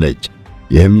ትጠቀምበታለች።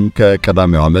 ይህም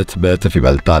ከቀዳሚው ዓመት በእጥፍ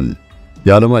ይበልጣል።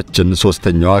 የዓለማችን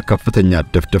ሶስተኛዋ ከፍተኛ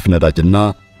ድፍድፍ ነዳጅና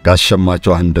ጋዝ ሸማቿ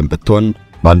ህንድን ብትሆን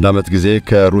በአንድ ዓመት ጊዜ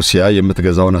ከሩሲያ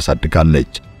የምትገዛውን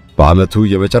አሳድጋለች። በዓመቱ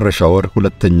የመጨረሻ ወር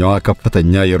ሁለተኛዋ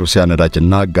ከፍተኛ የሩሲያ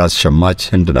ነዳጅና ጋዝ ሸማች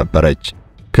ህንድ ነበረች።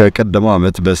 ከቀደመው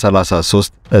ዓመት በ33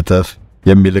 እጥፍ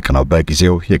የሚልቅ ነው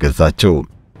በጊዜው የገዛችው።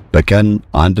 በቀን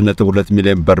 1.2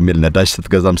 ሚሊዮን በርሜል ነዳጅ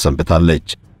ስትገዛም ሰንብታለች።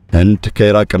 ህንድ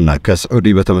ከኢራቅና ከሳዑዲ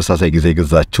በተመሳሳይ ጊዜ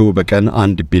ገዛችው በቀን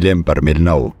 1 ቢሊዮን በርሜል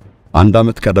ነው። አንድ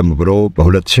ዓመት ቀደም ብሎ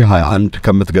በ2021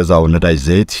 ከምትገዛው ነዳጅ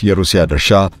ዘይት የሩሲያ ድርሻ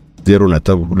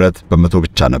 0.2 በመቶ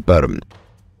ብቻ ነበር።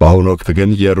 በአሁኑ ወቅት ግን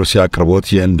የሩሲያ አቅርቦት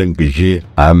የህንድን ግዢ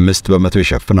 25 በመቶ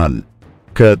ይሸፍናል።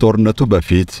 ከጦርነቱ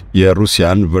በፊት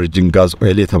የሩሲያን ቨርጂን ጋዝ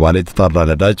ኦይል የተባለ የተጣራ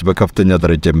ነዳጅ በከፍተኛ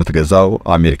ደረጃ የምትገዛው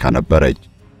አሜሪካ ነበረች።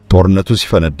 ጦርነቱ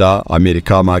ሲፈነዳ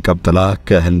አሜሪካ ማዕቀብ ጥላ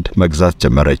ከህንድ መግዛት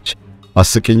ጀመረች።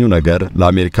 አስቂኙ ነገር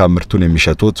ለአሜሪካ ምርቱን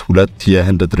የሚሸጡት ሁለት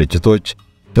የህንድ ድርጅቶች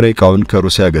ጥሬ ዕቃውን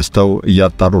ከሩሲያ ገዝተው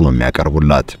እያጣሩ ነው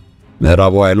የሚያቀርቡላት።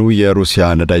 ምዕራባውያኑ የሩሲያ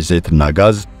ነዳጅ ዘይትና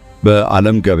ጋዝ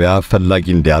በዓለም ገበያ ፈላጊ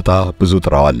እንዲያጣ ብዙ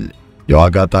ጥረዋል።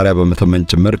 የዋጋ ጣሪያ በመተመን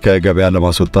ጭምር ከገበያ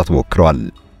ለማስወጣት ሞክረዋል።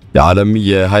 የዓለም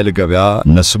የኃይል ገበያ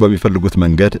እነሱ በሚፈልጉት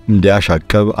መንገድ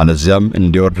እንዲያሻቅብ አለዚያም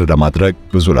እንዲወርድ ለማድረግ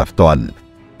ብዙ ለፍተዋል።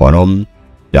 ሆኖም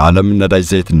የዓለም ነዳጅ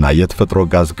ዘይትና የተፈጥሮ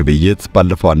ጋዝ ግብይት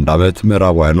ባለፈው አንድ ዓመት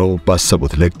ምዕራባውያኑ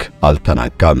ባሰቡት ልክ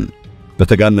አልተናጋም።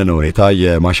 በተጋነነ ሁኔታ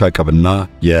የማሻቀብና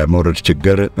የመውረድ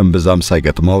ችግር እምብዛም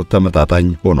ሳይገጥመው ተመጣጣኝ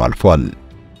ሆኖ አልፏል።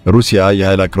 ሩሲያ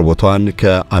የኃይል አቅርቦቷን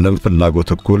ከዓለም ፍላጎት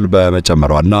እኩል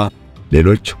በመጨመሯና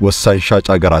ሌሎች ወሳኝ ሻጭ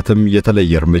አገራትም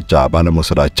የተለየ እርምጃ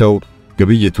ባለመውሰዳቸው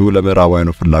ግብይቱ ለምዕራባውያኑ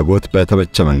ፍላጎት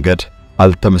በተመቸ መንገድ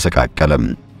አልተመሰቃቀለም።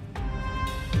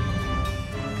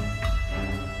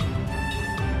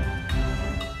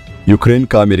 ዩክሬን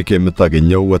ከአሜሪካ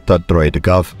የምታገኘው ወታደራዊ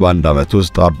ድጋፍ በአንድ ዓመት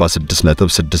ውስጥ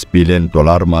 46.6 ቢሊዮን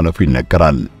ዶላር ማለፉ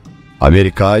ይነገራል።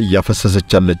 አሜሪካ እያፈሰሰች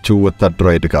ያለችው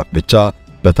ወታደራዊ ድጋፍ ብቻ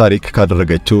በታሪክ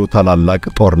ካደረገችው ታላላቅ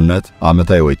ጦርነት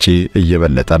ዓመታዊ ወጪ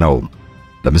እየበለጠ ነው።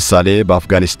 ለምሳሌ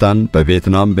በአፍጋኒስታን፣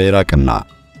 በቪየትናም፣ በኢራቅና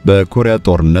በኮሪያ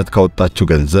ጦርነት ካወጣችው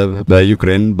ገንዘብ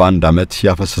በዩክሬን በአንድ ዓመት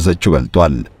ያፈሰሰችው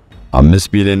በልጧል። $5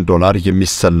 ቢሊዮን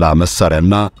የሚሰላ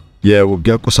መሳሪያና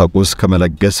የውጊያ ቁሳቁስ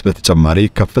ከመለገስ በተጨማሪ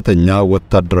ከፍተኛ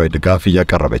ወታደራዊ ድጋፍ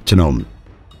እያቀረበች ነው።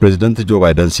 ፕሬዝዳንት ጆ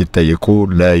ባይደን ሲጠየቁ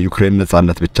ለዩክሬን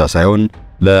ነጻነት ብቻ ሳይሆን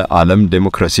ለዓለም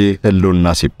ዴሞክራሲ ህልውና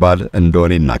ሲባል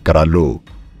እንደሆነ ይናገራሉ።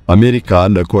 አሜሪካ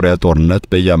ለኮሪያ ጦርነት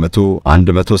በየዓመቱ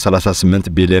 $138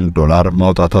 ቢሊዮን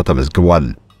ማውጣቷ ተመዝግቧል።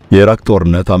 የኢራቅ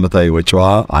ጦርነት ዓመታዊ ወጪዋ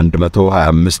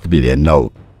 $125 ቢሊዮን ነው።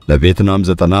 ለቪየትናም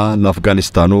 90፣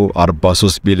 ለአፍጋኒስታኑ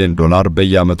 $43 ቢሊዮን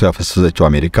በየዓመቱ ያፈሰሰችው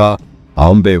አሜሪካ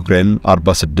አሁን በዩክሬን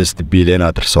 $46 ቢሊዮን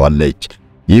አድርሰዋለች።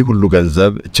 ይህ ሁሉ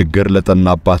ገንዘብ ችግር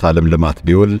ለጠናባት ዓለም ልማት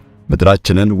ቢውል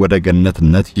ምድራችንን ወደ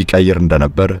ገነትነት ይቀይር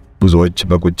እንደነበር ብዙዎች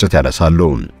በቁጭት ያነሳሉ።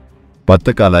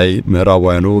 በአጠቃላይ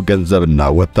ምዕራባውያኑ ገንዘብና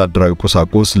ወታደራዊ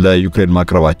ቁሳቁስ ለዩክሬን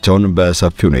ማቅረባቸውን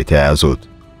በሰፊው ነው የተያያዙት።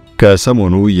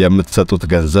 ከሰሞኑ የምትሰጡት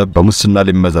ገንዘብ በሙስና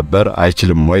ሊመዘበር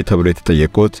አይችልም ወይ ተብሎ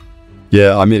የተጠየቁት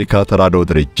የአሜሪካ ተራድኦ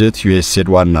ድርጅት ዩኤስኤድ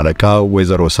ዋና አለቃ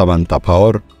ወይዘሮ ሳማንታ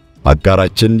ፓወር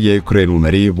አጋራችን የዩክሬኑ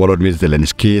መሪ ቮሎዲሚር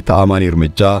ዜሌንስኪ ተአማኒ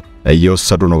እርምጃ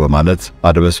እየወሰዱ ነው በማለት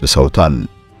አድበስብሰውታል።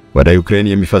 ወደ ዩክሬን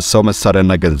የሚፈሰው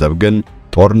መሳሪያና ገንዘብ ግን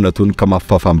ጦርነቱን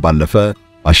ከማፋፋም ባለፈ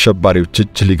አሸባሪዎች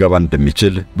እጅ ሊገባ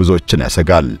እንደሚችል ብዙዎችን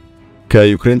ያሰጋል።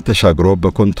 ከዩክሬን ተሻግሮ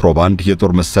በኮንትሮባንድ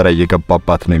የጦር መሳሪያ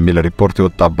እየገባባት ነው የሚል ሪፖርት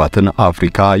የወጣባትን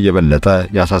አፍሪካ የበለጠ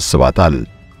ያሳስባታል።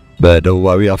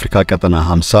 በደቡባዊ አፍሪካ ቀጠና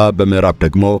 50 በምዕራብ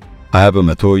ደግሞ 20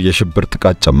 በመቶ የሽብር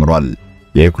ጥቃት ጨምሯል።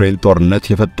 የዩክሬን ጦርነት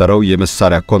የፈጠረው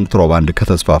የመሳሪያ ኮንትሮባንድ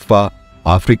ከተስፋፋ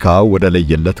አፍሪካ ወደ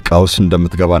ለየለት ቀውስ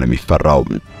እንደምትገባ ነው የሚፈራው።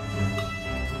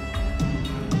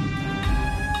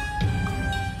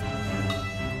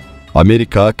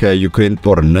 አሜሪካ ከዩክሬን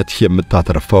ጦርነት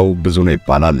የምታተርፈው ብዙ ነው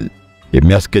ይባላል።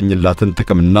 የሚያስገኝላትን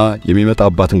ጥቅምና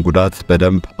የሚመጣባትን ጉዳት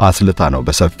በደንብ አስልታ ነው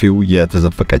በሰፊው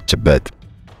የተዘፈቀችበት።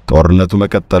 ጦርነቱ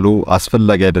መቀጠሉ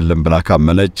አስፈላጊ አይደለም ብላ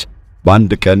ካመነች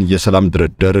በአንድ ቀን የሰላም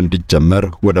ድርድር እንዲጀመር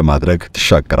ወደ ማድረግ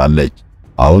ትሻገራለች።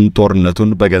 አሁን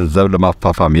ጦርነቱን በገንዘብ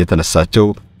ለማፋፋም የተነሳቸው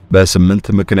በ8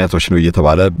 ምክንያቶች ነው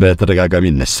እየተባለ በተደጋጋሚ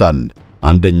ይነሳል።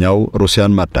 አንደኛው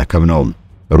ሩሲያን ማዳከም ነው።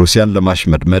 ሩሲያን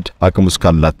ለማሽመድመድ አቅሙ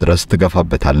እስካላት ድረስ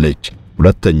ትገፋበታለች።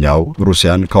 ሁለተኛው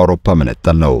ሩሲያን ከአውሮፓ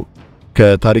መነጠል ነው።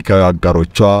 ከታሪካዊ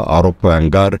አጋሮቿ አውሮፓውያን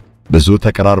ጋር ብዙ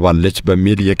ተቀራርባለች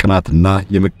በሚል የቅናትና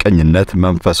የምቀኝነት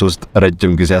መንፈስ ውስጥ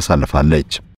ረጅም ጊዜ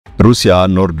አሳልፋለች። ሩሲያ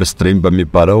ኖርድ ስትሪም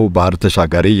በሚባለው ባህር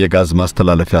ተሻጋሪ የጋዝ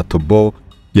ማስተላለፊያ ቱቦ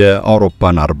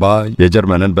የአውሮፓን 40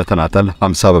 የጀርመንን በተናጠል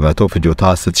 50 በመቶ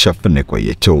ፍጆታ ስትሸፍን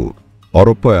የቆየችው።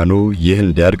 አውሮፓውያኑ ይህ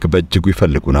እንዲያድግ በእጅጉ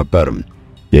ይፈልጉ ነበር።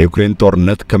 የዩክሬን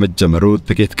ጦርነት ከመጀመሩ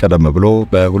ጥቂት ቀደም ብሎ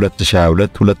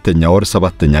በ2022 ሁለተኛ ወር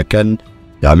 7ኛ ቀን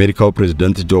የአሜሪካው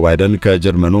ፕሬዝዳንት ጆ ባይደን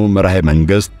ከጀርመኑ መራሄ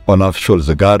መንግስት ኦላፍ ሾልዝ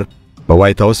ጋር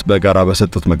በዋይት ሃውስ በጋራ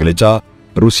በሰጡት መግለጫ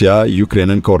ሩሲያ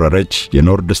ዩክሬንን ከወረረች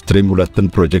የኖርድ ስትሪም 2ን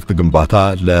ፕሮጀክት ግንባታ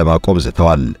ለማቆም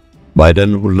ዝተዋል።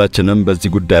 ባይደን ሁላችንም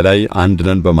በዚህ ጉዳይ ላይ አንድ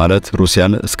ነን በማለት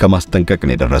ሩሲያን እስከ ማስጠንቀቅ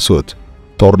ነው የደረሱት።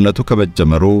 ጦርነቱ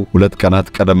ከመጀመሩ 2 ቀናት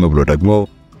ቀደም ብሎ ደግሞ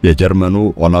የጀርመኑ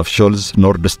ኦላፍ ሾልዝ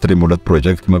ኖርድ ስትሪም 2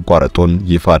 ፕሮጀክት መቋረጡን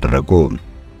ይፋ አደረጉ።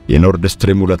 የኖርድ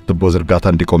ስትሪም 2 ቱቦ ዝርጋታ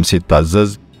እንዲቆም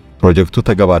ሲታዘዝ ፕሮጀክቱ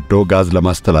ተገባዶ ጋዝ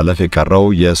ለማስተላለፍ የቀረው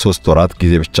የ3 ወራት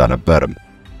ጊዜ ብቻ ነበር።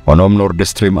 ሆኖም ኖርድ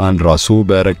ስትሪም 1 ራሱ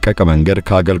በረቀቀ መንገድ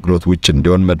ከአገልግሎት ውጭ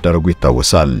እንዲሆን መደረጉ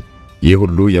ይታወሳል። ይህ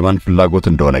ሁሉ የማን ፍላጎት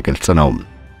እንደሆነ ግልጽ ነው።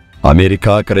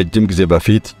 አሜሪካ ከረጅም ጊዜ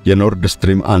በፊት የኖርድ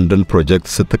ስትሪም 1ን ፕሮጀክት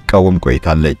ስትቃወም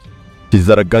ቆይታለች።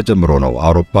 ሲዘረጋ ጀምሮ ነው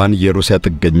አውሮፓን የሩሲያ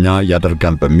ጥገኛ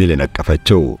ያደርጋል በሚል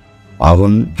የነቀፈችው።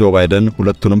 አሁን ጆ ባይደን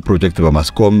ሁለቱንም ፕሮጀክት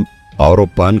በማስቆም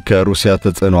አውሮፓን ከሩሲያ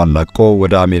ተጽዕኖ አላቆ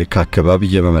ወደ አሜሪካ አካባቢ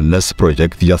የመመለስ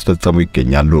ፕሮጀክት እያስፈጸሙ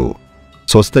ይገኛሉ።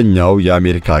 ሶስተኛው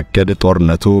የአሜሪካ እቅድ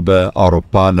ጦርነቱ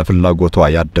በአውሮፓ ለፍላጎቷ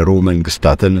ያደሩ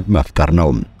መንግስታትን መፍጠር ነው።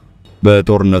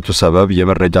 በጦርነቱ ሰበብ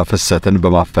የመረጃ ፍሰትን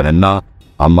በማፈንና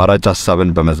አማራጭ ሐሳብን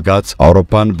በመዝጋት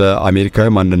አውሮፓን በአሜሪካዊ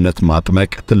ማንነት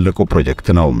ማጥመቅ ትልቁ ፕሮጀክት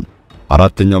ነው።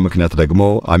 አራተኛው ምክንያት ደግሞ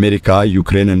አሜሪካ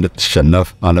ዩክሬን እንድትሸነፍ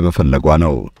አለመፈለጓ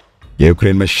ነው።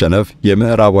 የዩክሬን መሸነፍ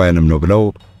የምዕራባውያንም ነው ብለው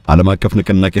ዓለም አቀፍ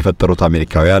ንቅናቄ የፈጠሩት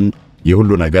አሜሪካውያን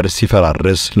የሁሉ ነገር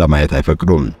ሲፈራርስ ለማየት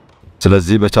አይፈቅዱም።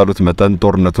 ስለዚህ በቻሉት መጠን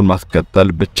ጦርነቱን ማስቀጠል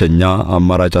ብቸኛ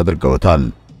አማራጭ አድርገውታል።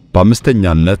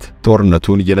 በአምስተኛነት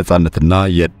ጦርነቱን የነጻነትና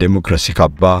የዲሞክራሲ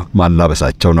ካባ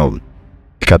ማላበሳቸው ነው።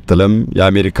 ሲቀጥልም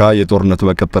የአሜሪካ የጦርነቱ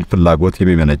መቀጠል ፍላጎት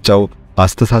የሚመነጨው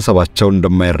አስተሳሰባቸው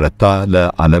እንደማይረታ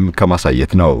ለዓለም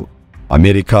ከማሳየት ነው።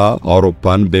 አሜሪካ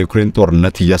አውሮፓን በዩክሬን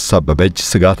ጦርነት እያሳበበች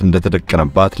ስጋት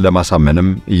እንደተደቀነባት ለማሳመንም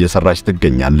እየሰራች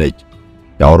ትገኛለች።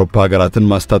 የአውሮፓ ሀገራትን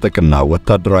ማስታጠቅና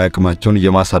ወታደራዊ አቅማቸውን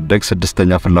የማሳደግ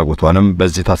ስድስተኛ ፍላጎቷንም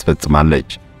በዚህ ታስፈጽማለች።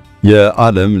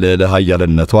 የዓለም ልዕለ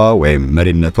ኃያልነቷ ወይም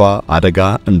መሪነቷ አደጋ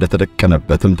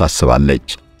እንደተደቀነበትም ታስባለች።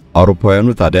 አውሮፓውያኑ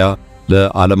ታዲያ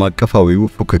ለዓለም አቀፋዊው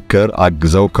ፉክክር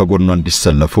አግዘው ከጎኗ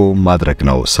እንዲሰለፉ ማድረግ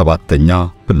ነው ሰባተኛ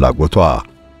ፍላጎቷ።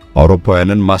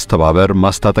 አውሮፓውያንን ማስተባበር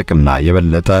ማስታጠቅና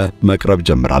የበለጠ መቅረብ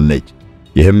ጀምራለች።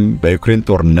 ይህም በዩክሬን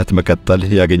ጦርነት መቀጠል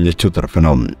ያገኘችው ትርፍ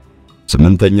ነው።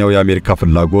 ስምንተኛው የአሜሪካ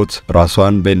ፍላጎት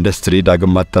ራሷን በኢንዱስትሪ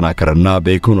ዳግም ማጠናከርና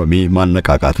በኢኮኖሚ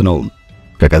ማነቃቃት ነው።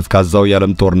 ከቀዝቃዛው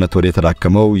የዓለም ጦርነት ወደ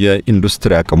ተዳከመው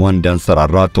የኢንዱስትሪ አቅሟ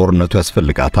እንዲያንሰራራ ጦርነቱ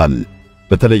ያስፈልጋታል።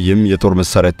 በተለይም የጦር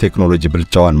መሳሪያ ቴክኖሎጂ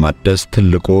ብልጫዋን ማደስ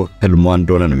ትልቁ ህልሟ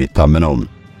እንደሆነ ነው የሚታመነው።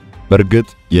 በእርግጥ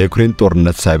የዩክሬን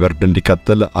ጦርነት ሳይበርድ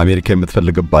እንዲቀጥል አሜሪካ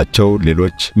የምትፈልግባቸው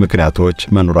ሌሎች ምክንያቶች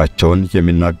መኖራቸውን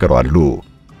የሚናገሩ አሉ።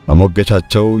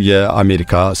 መሞገቻቸው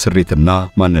የአሜሪካ ስሪትና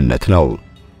ማንነት ነው።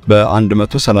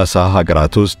 በ130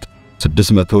 ሀገራት ውስጥ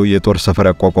 600 የጦር ሰፈር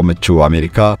ያቋቋመችው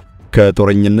አሜሪካ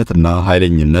ከጦረኝነትና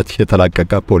ኃይለኝነት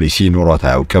የተላቀቀ ፖሊሲ ኖሯት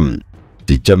አያውቅም።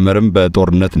 ሲጀመርም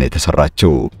በጦርነት ነው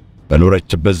የተሰራችው።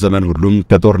 በኖረችበት ዘመን ሁሉም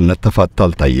ከጦርነት ተፋታ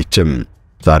አልታየችም።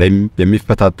 ዛሬም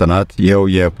የሚፈታተናት ይኸው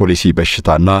የፖሊሲ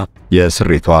በሽታና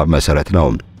የስሪቷ መሰረት ነው።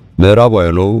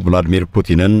 ምዕራባውያኑ ቭላዲሚር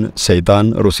ፑቲንን ሰይጣን፣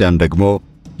 ሩሲያን ደግሞ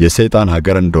የሰይጣን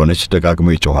ሀገር እንደሆነች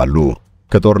ደጋግመው ይጮኻሉ።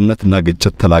 ከጦርነትና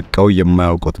ግጭት ተላቀው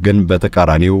የማያውቁት ግን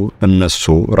በተቃራኒው እነሱ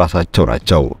ራሳቸው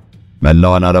ናቸው።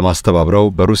 መላዋን ዓለም አስተባብረው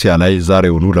በሩሲያ ላይ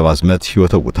ዛሬውኑ ለማዝመት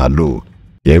ይወተውታሉ።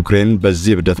 የዩክሬን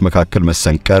በዚህ ብደት መካከል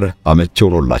መሰንቀር አመቺ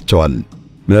ሆኖላቸዋል።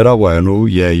 ምዕራባውያኑ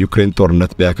የዩክሬን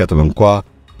ጦርነት ቢያከትም እንኳ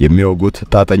የሚወጉት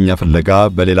ጣጠኛ ፍለጋ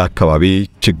በሌላ አካባቢ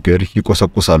ችግር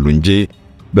ይቆሰቁሳሉ እንጂ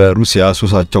በሩሲያ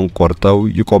ሱሳቸውን ቆርጠው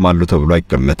ይቆማሉ ተብሎ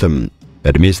አይገመትም።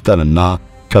 እድሜ ይስጠንና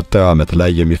ቀጣዩ ዓመት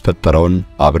ላይ የሚፈጠረውን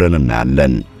አብረን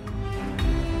እናያለን።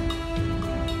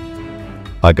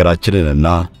 ሀገራችንንና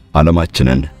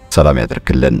ዓለማችንን ሰላም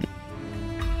ያድርግልን።